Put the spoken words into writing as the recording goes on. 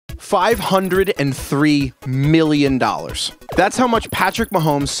$503 million. That's how much Patrick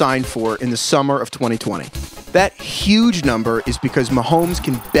Mahomes signed for in the summer of 2020. That huge number is because Mahomes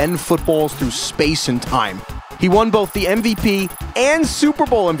can bend footballs through space and time. He won both the MVP and Super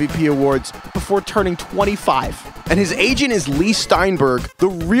Bowl MVP awards before turning 25. And his agent is Lee Steinberg, the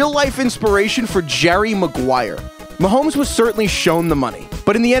real-life inspiration for Jerry Maguire. Mahomes was certainly shown the money,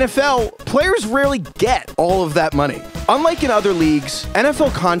 but in the NFL, players rarely get all of that money. Unlike in other leagues,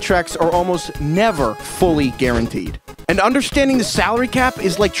 NFL contracts are almost never fully guaranteed. And understanding the salary cap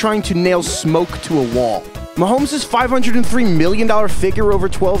is like trying to nail smoke to a wall. Mahomes' $503 million figure over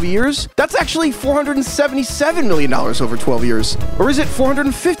 12 years? That's actually $477 million over 12 years. Or is it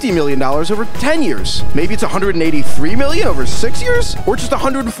 $450 million over 10 years? Maybe it's $183 million over 6 years? Or just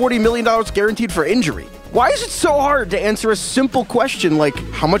 $140 million guaranteed for injury? Why is it so hard to answer a simple question like,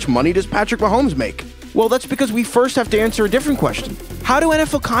 how much money does Patrick Mahomes make? Well, that's because we first have to answer a different question. How do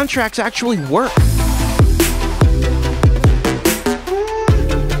NFL contracts actually work?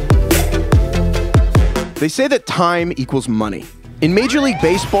 They say that time equals money. In Major League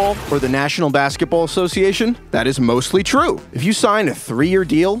Baseball or the National Basketball Association, that is mostly true. If you sign a 3-year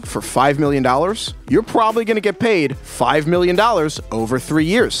deal for $5 million, you're probably going to get paid $5 million over 3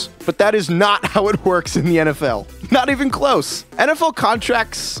 years. But that is not how it works in the NFL. Not even close. NFL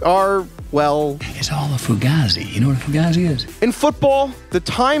contracts are, well... It's all a fugazi. You know what a fugazi is? In football, the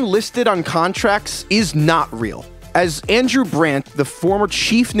time listed on contracts is not real. As Andrew Brandt, the former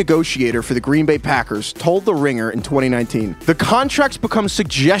chief negotiator for the Green Bay Packers, told The Ringer in 2019, the contracts become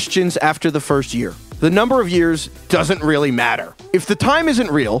suggestions after the first year. The number of years doesn't really matter. If the time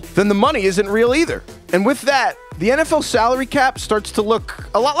isn't real, then the money isn't real either. And with that, the NFL salary cap starts to look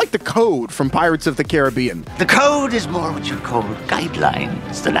a lot like the code from Pirates of the Caribbean. The code is more what you call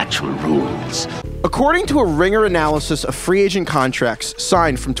guidelines than actual rules. According to a Ringer analysis of free agent contracts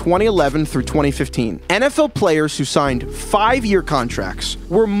signed from 2011 through 2015, NFL players who signed 5-year contracts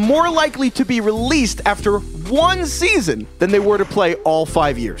were more likely to be released after 1 season than they were to play all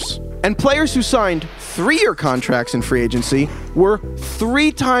 5 years. And players who signed 3-year contracts in free agency were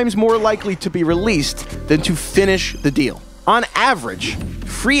 3 times more likely to be released than to finish the deal. On average,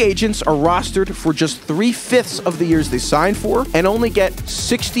 free agents are rostered for just 3/5 of the years they signed for and only get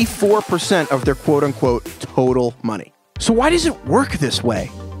 64% of their quote-unquote total money. So why does it work this way?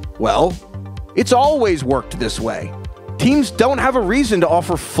 Well, it's always worked this way. Teams don't have a reason to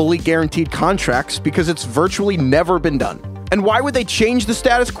offer fully guaranteed contracts because it's virtually never been done. And why would they change the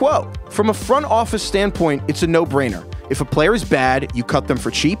status quo? From a front office standpoint, it's a no-brainer. If a player is bad, you cut them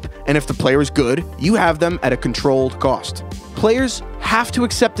for cheap, and if the player is good, you have them at a controlled cost. Players have to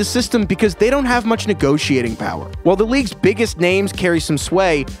accept the system because they don't have much negotiating power. While the league's biggest names carry some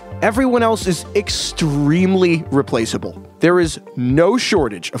sway, everyone else is extremely replaceable. There is no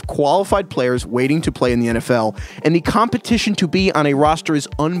shortage of qualified players waiting to play in the NFL, and the competition to be on a roster is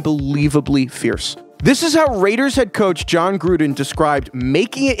unbelievably fierce. This is how Raiders head coach John Gruden described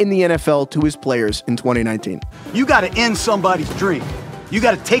making it in the NFL to his players in 2019. You got to end somebody's dream. You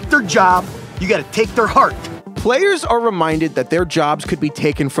got to take their job. You got to take their heart. Players are reminded that their jobs could be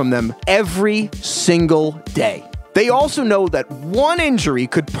taken from them every single day. They also know that one injury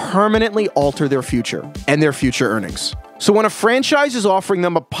could permanently alter their future and their future earnings. So when a franchise is offering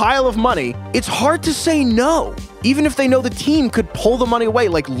them a pile of money, it's hard to say no, even if they know the team could pull the money away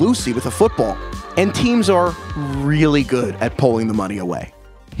like Lucy with a football. And teams are really good at pulling the money away.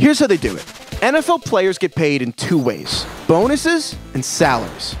 Here's how they do it. NFL players get paid in 2 ways: bonuses and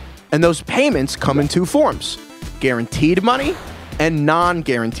salaries. And those payments come in 2 forms: guaranteed money and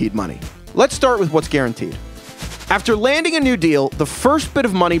non-guaranteed money. Let's start with what's guaranteed. After landing a new deal, the first bit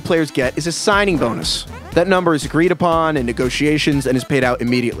of money players get is a signing bonus. That number is agreed upon in negotiations and is paid out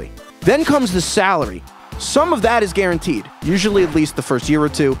immediately. Then comes the salary. Some of that is guaranteed, usually at least the first year or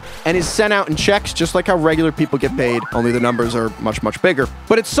 2, and is sent out in checks just like how regular people get paid, only the numbers are much, much bigger.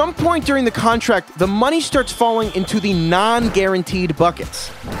 But at some point during the contract, the money starts falling into the non-guaranteed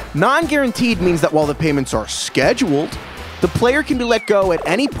buckets. Non-guaranteed means that while the payments are scheduled, the player can be let go at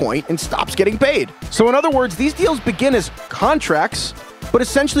any point and stops getting paid. So in other words, these deals begin as contracts, but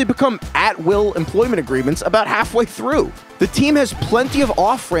essentially become at-will employment agreements about halfway through. The team has plenty of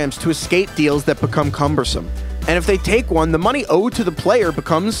off-ramps to escape deals that become cumbersome. And if they take one, the money owed to the player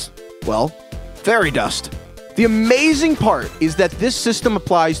becomes, well, fairy dust. The amazing part is that this system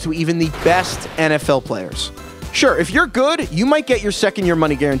applies to even the best NFL players. Sure, if you're good, you might get your second-year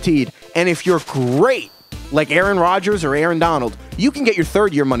money guaranteed. And if you're great, like Aaron Rodgers or Aaron Donald, you can get your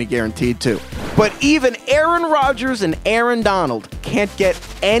third-year money guaranteed too. But even Aaron Rodgers and Aaron Donald can't get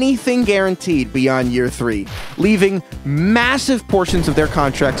anything guaranteed beyond year 3, leaving massive portions of their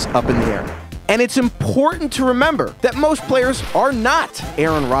contracts up in the air. And it's important to remember that most players are not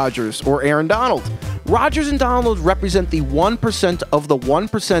Aaron Rodgers or Aaron Donald. Rodgers and Donald represent the 1% of the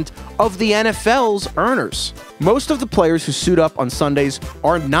 1% of the NFL's earners. Most of the players who suit up on Sundays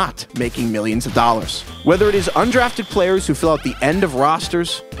are not making millions of dollars. Whether it is undrafted players who fill out the end of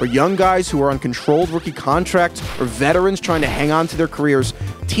rosters, or young guys who are on controlled rookie contracts, or veterans trying to hang on to their careers,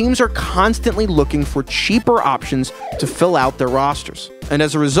 teams are constantly looking for cheaper options to fill out their rosters. And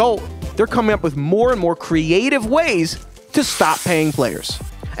as a result, they're coming up with more and more creative ways to stop paying players.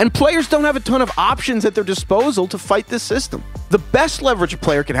 And players don't have a ton of options at their disposal to fight this system. The best leverage a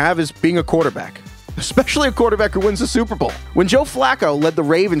player can have is being a quarterback, especially a quarterback who wins a Super Bowl. When Joe Flacco led the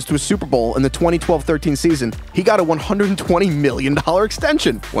Ravens to a Super Bowl in the 2012-13 season, he got a $120 million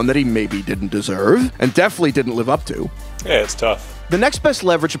extension, one that he maybe didn't deserve and definitely didn't live up to. Yeah, it's tough. The next best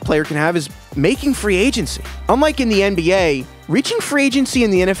leverage a player can have is making free agency. Unlike in the NBA, reaching free agency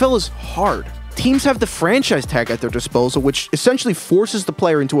in the NFL is hard. Teams have the franchise tag at their disposal, which essentially forces the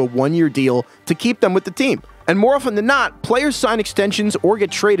player into a one-year deal to keep them with the team. And more often than not, players sign extensions or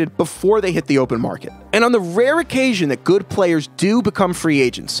get traded before they hit the open market. And on the rare occasion that good players do become free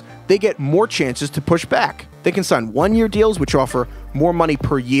agents, they get more chances to push back. They can sign one-year deals, which offer more money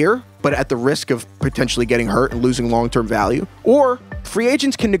per year, but at the risk of potentially getting hurt and losing long-term value. Or free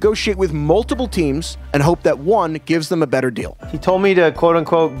agents can negotiate with multiple teams and hope that one gives them a better deal. He told me to,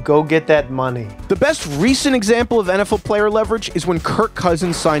 quote-unquote, go get that money. The best recent example of NFL player leverage is when Kirk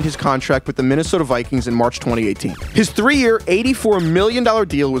Cousins signed his contract with the Minnesota Vikings in March 2018. His 3-year, $84 million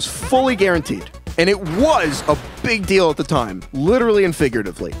deal was fully guaranteed. And it was a big deal at the time, literally and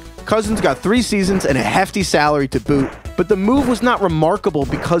figuratively. Cousins got 3 seasons and a hefty salary to boot, but the move was not remarkable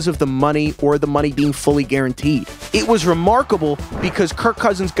because of the money or the money being fully guaranteed. It was remarkable because Kirk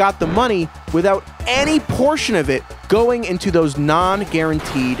Cousins got the money without any portion of it going into those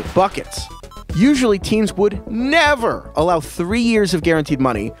non-guaranteed buckets. Usually, teams would never allow 3 years of guaranteed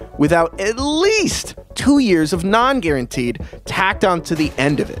money without at least 2 years of non-guaranteed tacked onto the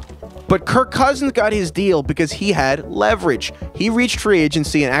end of it. But Kirk Cousins got his deal because he had leverage. He reached free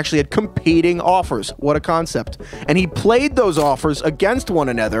agency and actually had competing offers. What a concept. And he played those offers against one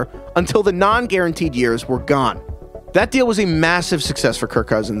another until the non-guaranteed years were gone. That deal was a massive success for Kirk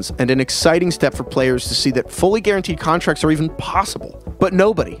Cousins and an exciting step for players to see that fully guaranteed contracts are even possible. But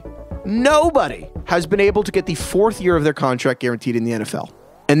nobody has been able to get the 4th year of their contract guaranteed in the NFL.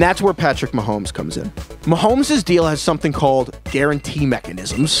 And that's where Patrick Mahomes comes in. Mahomes' deal has something called guarantee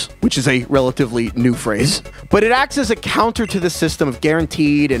mechanisms, which is a relatively new phrase, but it acts as a counter to the system of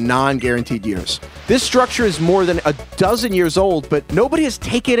guaranteed and non-guaranteed years. This structure is more than a dozen years old, but nobody has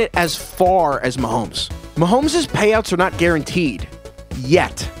taken it as far as Mahomes. Mahomes' payouts are not guaranteed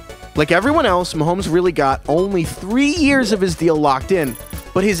yet. Like everyone else, Mahomes really got only 3 years of his deal locked in,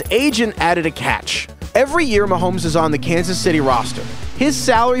 but his agent added a catch. Every year Mahomes is on the Kansas City roster, his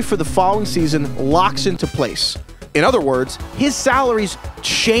salary for the following season locks into place. In other words, his salaries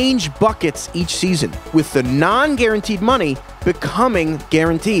change buckets each season, with the non-guaranteed money becoming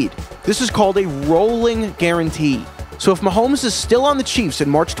guaranteed. This is called a rolling guarantee. So if Mahomes is still on the Chiefs in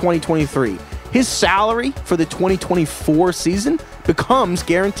March 2023, his salary for the 2024 season becomes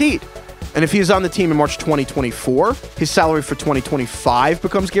guaranteed. And if he is on the team in March 2024, his salary for 2025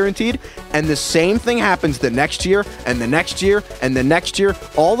 becomes guaranteed. And the same thing happens the next year, and the next year, and the next year,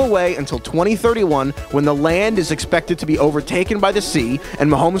 all the way until 2031, when the land is expected to be overtaken by the sea,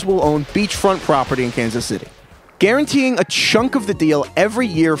 and Mahomes will own beachfront property in Kansas City. Guaranteeing a chunk of the deal every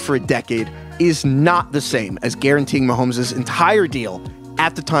year for a decade is not the same as guaranteeing Mahomes' entire deal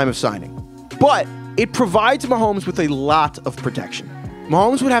at the time of signing. But it provides Mahomes with a lot of protection.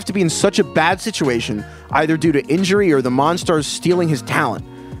 Mahomes would have to be in such a bad situation, either due to injury or the Monstars stealing his talent,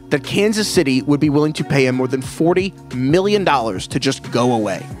 that Kansas City would be willing to pay him more than $40 million to just go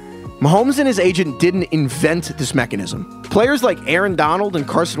away. Mahomes and his agent didn't invent this mechanism. Players like Aaron Donald and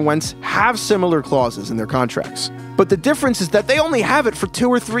Carson Wentz have similar clauses in their contracts. But the difference is that they only have it for 2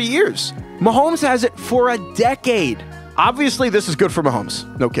 or 3 years. Mahomes has it for a decade. Obviously, this is good for Mahomes.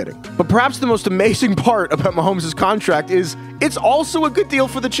 No kidding. But perhaps the most amazing part about Mahomes' contract is it's also a good deal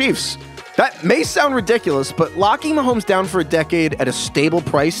for the Chiefs. That may sound ridiculous, but locking Mahomes down for a decade at a stable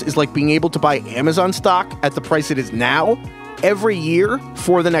price is like being able to buy Amazon stock at the price it is now every year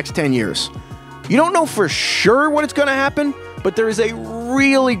for the next 10 years. You don't know for sure when it's going to happen, but there is a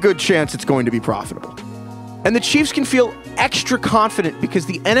really good chance it's going to be profitable. And the Chiefs can feel extra confident because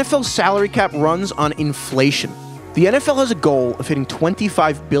the NFL salary cap runs on inflation. The NFL has a goal of hitting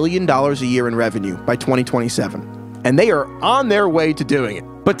 $25 billion a year in revenue by 2027, and they are on their way to doing it.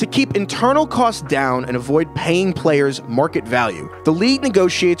 But to keep internal costs down and avoid paying players market value, the league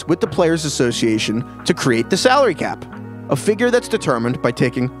negotiates with the Players Association to create the salary cap, a figure that's determined by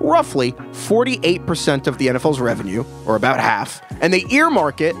taking roughly 48% of the NFL's revenue, or about half, and they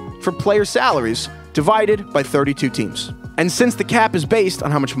earmark it for player salaries divided by 32 teams. And since the cap is based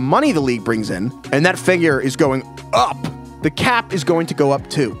on how much money the league brings in, and that figure is going up, the cap is going to go up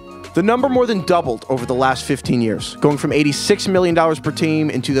too. The number more than doubled over the last 15 years, going from $86 million per team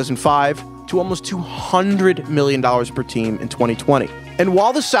in 2005 to almost $200 million per team in 2020. And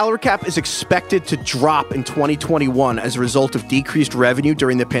while the salary cap is expected to drop in 2021 as a result of decreased revenue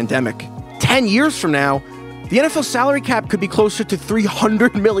during the pandemic, 10 years from now, the NFL salary cap could be closer to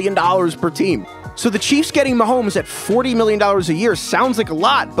 $300 million per team. So the Chiefs getting Mahomes at $40 million a year sounds like a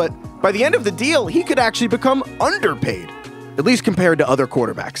lot, but by the end of the deal, he could actually become underpaid, at least compared to other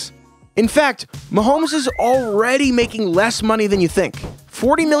quarterbacks. In fact, Mahomes is already making less money than you think.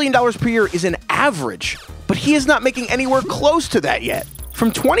 $40 million per year is an average, but he is not making anywhere close to that yet.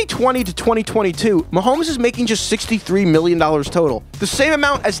 From 2020 to 2022, Mahomes is making just $63 million total, the same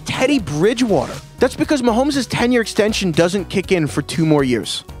amount as Teddy Bridgewater. That's because Mahomes' 10-year extension doesn't kick in for 2 more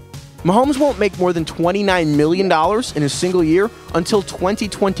years. Mahomes won't make more than $29 million in a single year until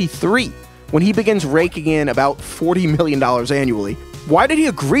 2023, when he begins raking in about $40 million annually. Why did he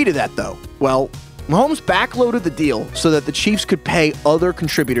agree to that, though? Well, Mahomes backloaded the deal so that the Chiefs could pay other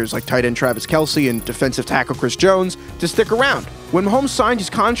contributors like tight end Travis Kelce and defensive tackle Chris Jones to stick around. When Mahomes signed his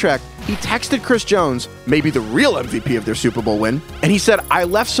contract, he texted Chris Jones, maybe the real MVP of their Super Bowl win, and he said, "I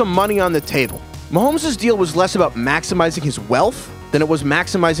left some money on the table." Mahomes' deal was less about maximizing his wealth than it was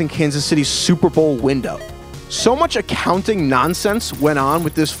maximizing Kansas City's Super Bowl window. So much accounting nonsense went on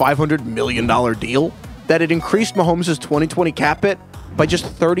with this $500 million deal that it increased Mahomes' 2020 cap hit by just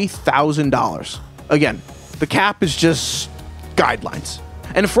 $30,000. Again, the cap is just guidelines.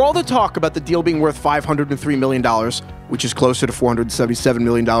 And for all the talk about the deal being worth $503 million, which is closer to $477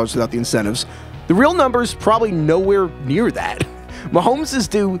 million without the incentives, the real number is probably nowhere near that. Mahomes is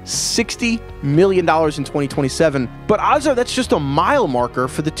due $60 million in 2027, but odds are that's just a mile marker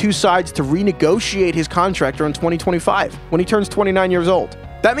for the two sides to renegotiate his contract around 2025, when he turns 29 years old.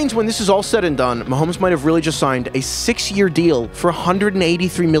 That means when this is all said and done, Mahomes might have really just signed a 6-year deal for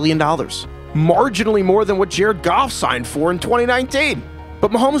 $183 million, marginally more than what Jared Goff signed for in 2019.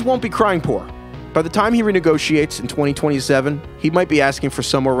 But Mahomes won't be crying poor. By the time he renegotiates in 2027, he might be asking for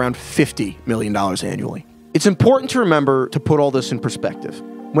somewhere around $50 million annually. It's important to remember to put all this in perspective.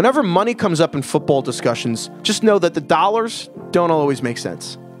 Whenever money comes up in football discussions, just know that the dollars don't always make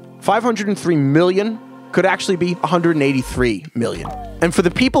sense. $503 million could actually be $183 million. And for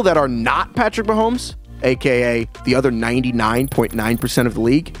the people that are not Patrick Mahomes, aka the other 99.9% of the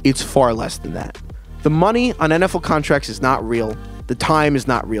league, it's far less than that. The money on NFL contracts is not real. The time is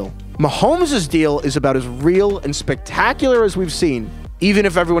not real. Mahomes' deal is about as real and spectacular as we've seen, even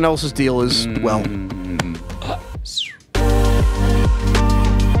if everyone else's deal is, well,